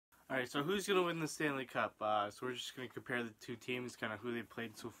Alright, so who's going to win the Stanley Cup? So we're just going to compare the two teams, kind of who they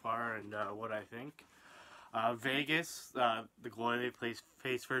played so far and what I think. Vegas, the goalie they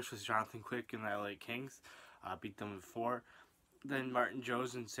faced first was Jonathan Quick in the LA Kings. Beat them in 4. Then Martin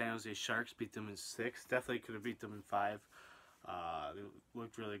Jones and San Jose Sharks beat them in 6. Definitely could have beat them in 5. They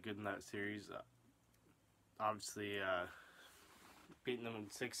looked really good in that series. Obviously, beating them in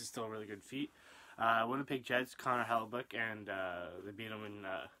 6 is still a really good feat. Winnipeg Jets, Connor Hellebuck, and they beat them in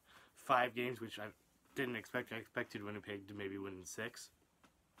 5 games, which I didn't expect. I expected Winnipeg to maybe win in 6.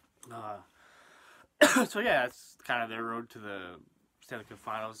 So yeah, that's kind of their road to the Stanley Cup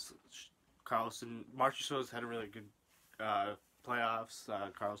Finals. Marchessault's had a really good playoffs.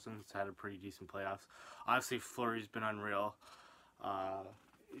 Carlson's had a pretty decent playoffs. Obviously, Fleury's been unreal.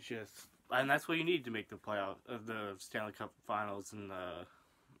 And that's what you need to make the the Stanley Cup Finals in the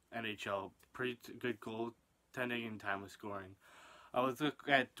NHL. Pretty good goaltending and timeless scoring. Let's look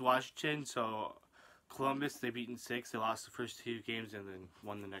at Washington. So Columbus, they beat in 6. They lost the first 2 games and then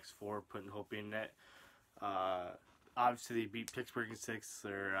won the next 4, putting Hope in net. Obviously, they beat Pittsburgh in 6,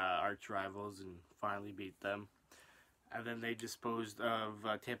 their arch rivals, and finally beat them. And then they disposed of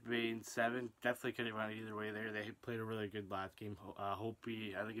Tampa Bay in 7. Definitely could have run either way there. They played a really good last game. Hope,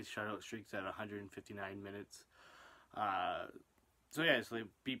 I think his shutout streak's at 159 minutes. So yeah, so they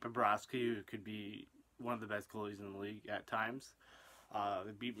beat Bobrovsky, who could be one of the best goalies in the league at times.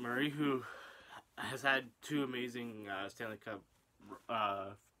 They beat Murray, who has had 2 amazing Stanley Cup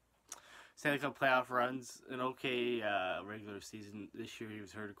playoff runs. An okay regular season. This year he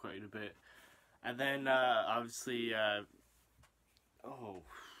was hurt quite a bit. And then, obviously, the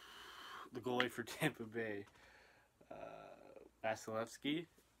goalie for Tampa Bay, Vasilevsky,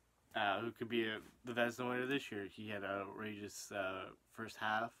 who could be the Vezina winner this year. He had an outrageous first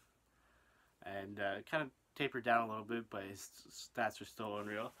half and kind of tapered down a little bit, but his stats are still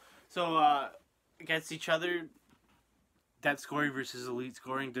unreal. So, against each other, depth scoring versus elite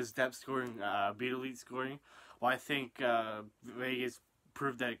scoring. Does depth scoring beat elite scoring? Well, I think Vegas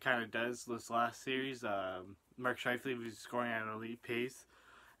proved that it kind of does this last series. Mark Scheifele was scoring at an elite pace.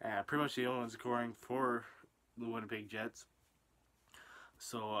 Pretty much the only one scoring for the Winnipeg Jets.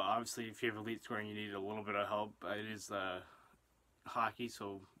 So obviously if you have elite scoring you need a little bit of help. It is hockey,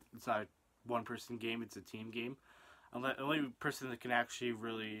 so it's not a one-person game, it's a team game. The only person that can actually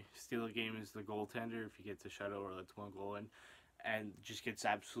really steal a game is the goaltender if he gets a shutout or lets one goal in. And just gets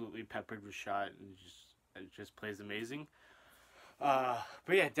absolutely peppered with shot and just plays amazing. But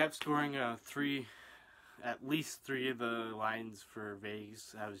yeah, depth scoring, at least 3 of the lines for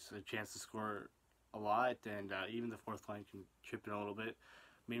Vegas has a chance to score a lot, and even the 4th line can chip in a little bit.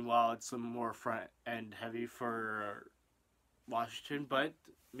 Meanwhile, it's some more front end heavy for Washington, but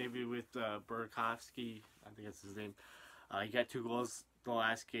maybe with Burakovsky, I think that's his name, he got 2 goals the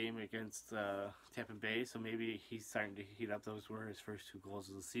last game against Tampa Bay, so maybe he's starting to heat up. Those were his first 2 goals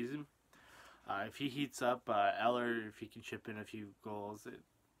of the season. If he heats up, Eller, if he can chip in a few goals,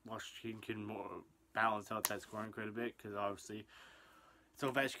 Washington can more balance out that scoring quite a bit, because obviously it's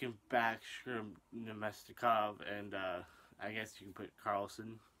Ovechkin, Backstrom, Nemestikov, and I guess you can put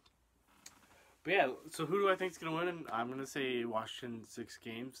Carlson. But yeah, so who do I think is going to win? I'm going to say Washington 6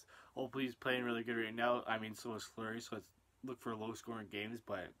 games. Hopefully he's playing really good right now. I mean, so is Fleury, so let's look for low-scoring games,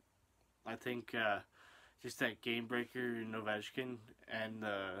 but I think just that game breaker in Ovechkin and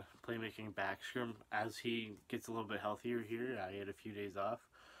the playmaking Backstrom as he gets a little bit healthier here. He had a few days off.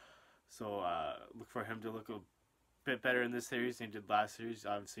 So look for him to look a bit better in this series than he did last series.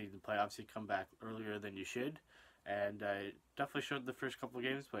 Obviously, in the playoffs, you come back earlier than you should. And definitely showed the first couple of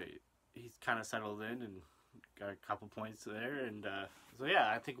games, but he's kind of settled in and got a couple points there. And so,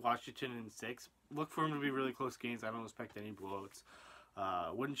 yeah, I think Washington in 6. Look for him to be really close games. I don't expect any blowouts.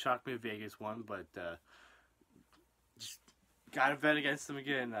 Wouldn't shock me if Vegas won, but just gotta bet against them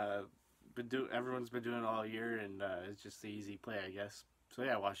again. Everyone's been doing it all year, and it's just the easy play, I guess. So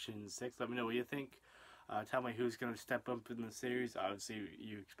yeah, Washington 6. Let me know what you think. Tell me who's going to step up in the series. Obviously,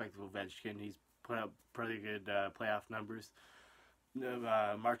 you expect Ovechkin. He's put up pretty good playoff numbers.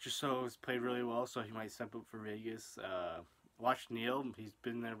 Marchessault has played really well, so he might step up for Vegas. Watch Neil. He's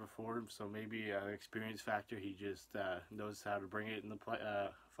been there before, so maybe an experience factor. He just knows how to bring it in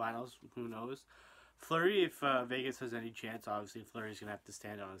the finals. Who knows? Fleury, if Vegas has any chance, obviously Fleury's going to have to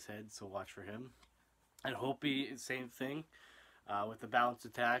stand on his head, so watch for him. And Hope, same thing. With the balanced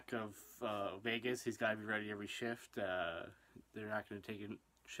attack of Vegas, he's got to be ready every shift. They're not going to take a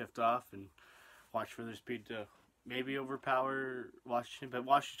shift off, and watch for their speed to maybe overpower Washington. But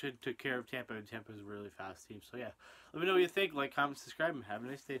Washington took care of Tampa, and Tampa's a really fast team. So yeah, let me know what you think. Like, comment, subscribe, and have a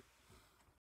nice day.